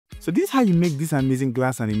So this is how you make this amazing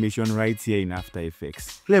glass animation right here in After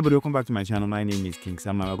Effects. Hello everybody, welcome back to my channel. My name is King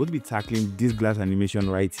Sam. We're going to be tackling this glass animation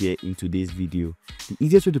right here in today's video. The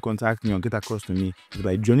easiest way to contact me or get across to me is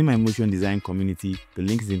by joining my motion design community. The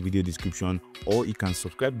link is in the video description, or you can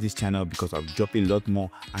subscribe to this channel because I'll drop a lot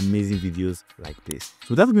more amazing videos like this. So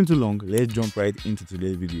without being too long, let's jump right into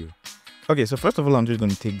today's video. Okay, so first of all, I'm just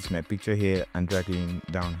going to take my picture here and drag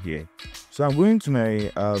it down here. So I'm going to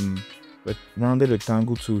my rounded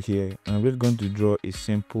rectangle tool here, and I'm just going to draw a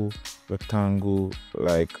simple rectangle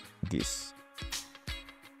like this.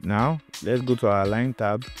 Now let's go to our align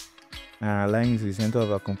tab and align to the center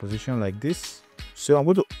of our composition like this. So I'm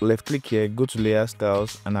going to left click here, go to layer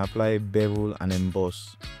styles and apply bevel and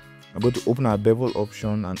emboss. I'm going to open our bevel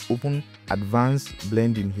option and open advanced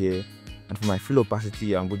blending here, and for my fill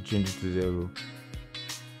opacity I'm going to change it to 0.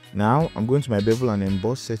 Now I'm going to my bevel and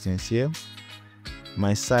emboss settings here.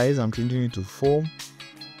 My size, I'm changing it to 4.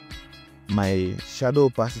 My shadow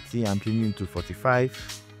opacity, I'm changing it to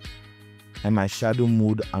 45. And my shadow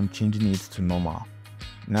mode, I'm changing it to normal.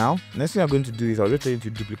 Now, next thing I'm going to do is I'll just tell you to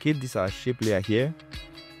duplicate this shape layer here.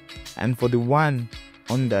 And for the one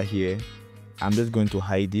under here, I'm just going to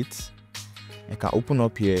hide it. I can open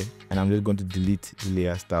up here and I'm just going to delete the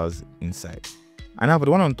layer styles inside. And now for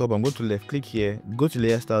the one on top, I'm going to left click here, go to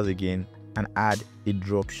layer styles again and add a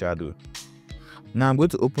drop shadow. Now I'm going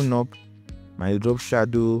to open up my drop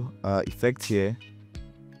shadow effect here,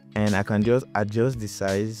 and I can just adjust the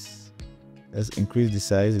size. Let's increase the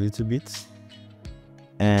size a little bit,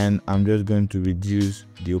 and I'm just going to reduce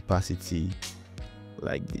the opacity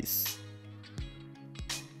like this.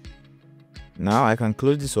 Now I can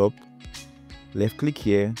close this up, left click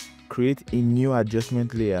here, create a new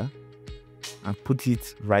adjustment layer and put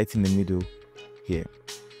it right in the middle here.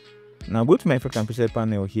 Now go to my effect and preset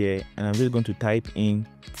panel here, and I'm just going to type in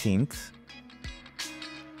tint.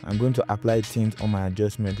 I'm going to apply tint on my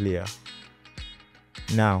adjustment layer.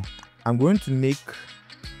 Now I'm going to make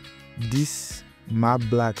this matte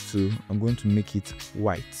black too. I'm going to make it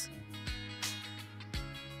white.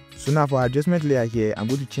 So now for our adjustment layer here, I'm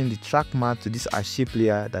going to change the track matte to this shape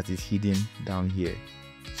layer that is hidden down here,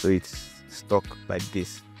 so it's stuck like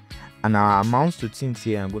this. And our amounts to tint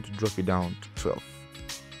here, I'm going to drop it down to 12.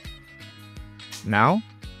 Now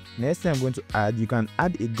next thing I'm going to add, you can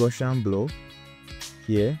add a Gaussian blur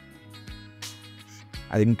here.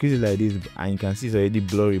 I increase it like this and you can see it's already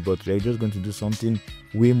blurry, but we're just going to do something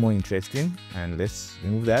way more interesting, and let's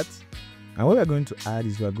remove that. And what we're going to add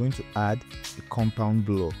is we're going to add a compound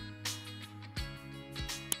blur.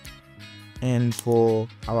 And for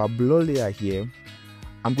our blur layer here,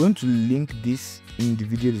 I'm going to link this in the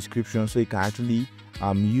video description so you can actually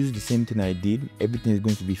use the same thing I did. Everything is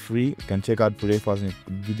going to be free. You can check out project files in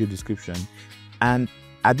the video description. And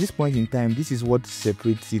at this point in time, this is what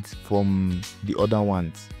separates it from the other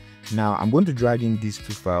ones. Now I'm going to drag in these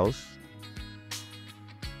two files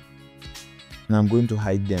and I'm going to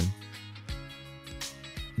hide them.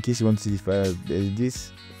 In case you want to see the file, there's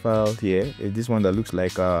this file here. There's this one that looks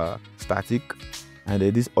like static, and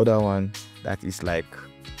there's this other one that is like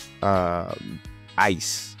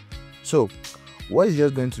ice. So what is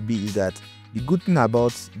just going to be is that the good thing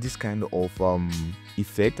about this kind of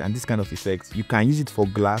effect and this kind of effect, you can use it for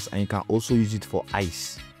glass and you can also use it for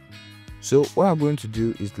ice. So what I'm going to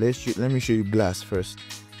do is let me show you glass first.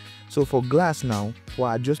 So for glass now, for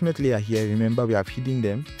our adjustment layer here, remember we have hidden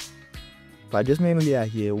them. For adjustment layer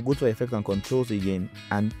here, we'll go to effect and controls again,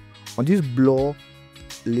 and on this blur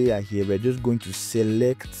layer here, we're just going to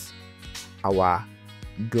select our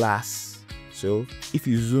glass. So if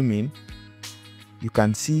you zoom in, you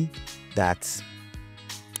can see that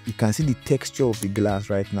the texture of the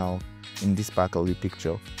glass right now in this part of the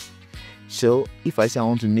picture. So if I say I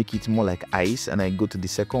want to make it more like ice, and I go to the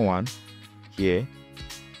second one here,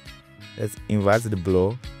 let's invert the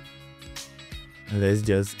blur, and let's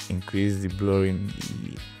just increase the blur in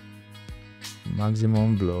the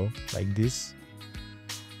maximum blur like this.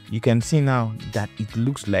 You can see now that it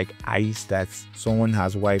looks like ice that someone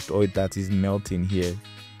has wiped or that is melting here.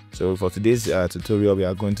 So for today's tutorial, we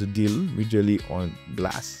are going to deal majorly on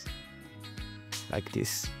glass like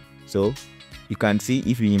this. So you can see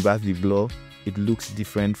if you invert the blur, it looks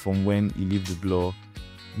different from when you leave the blur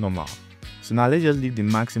normal. So now let's just leave the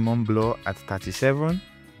maximum blur at 37.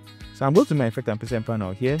 So I'm going to my effect and preset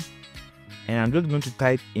panel here, and I'm just going to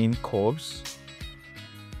type in curves.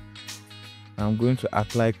 I'm going to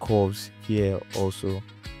apply curves here also,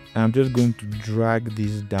 and I'm just going to drag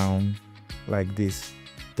this down like this,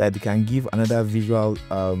 that it can give another visual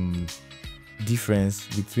difference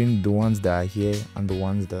between the ones that are here and the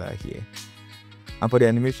ones that are here. And for the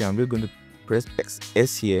animation, I'm just going to press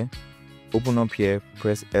S here, open up here,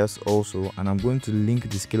 press S also, and I'm going to link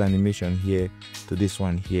the scale animation here to this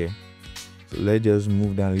one here. So let's just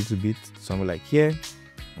move down a little bit, somewhere like here.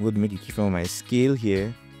 I'm going to make a keyframe on my scale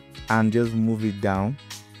here and just move it down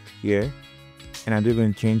here, and I'm just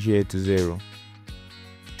going to change here to 0.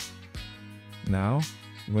 Now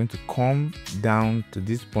I'm going to come down to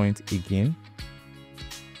this point again.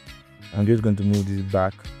 I'm just going to move this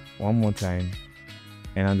back one more time,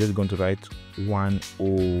 and I'm just going to write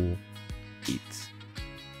 108.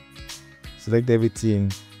 Select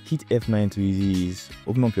everything, hit F9 to ease,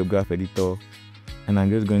 open up your graph editor, and I'm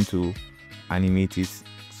just going to animate it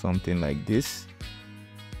something like this.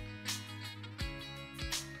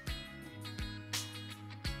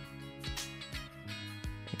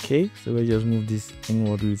 Okay, so let's just move this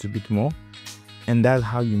inward a little bit more, and that's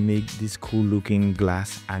how you make this cool looking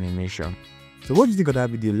glass animation. So what do you think of that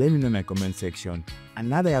video? Let me know in my comment section. And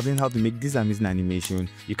now that you have learned how to make this amazing animation,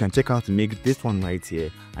 you can check out how to make this one right here,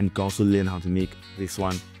 and you can also learn how to make this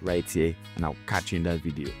one right here, and I'll catch you in that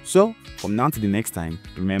video. So from now to the next time,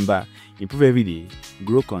 remember, improve every day,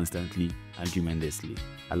 grow constantly, and tremendously.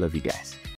 I love you guys.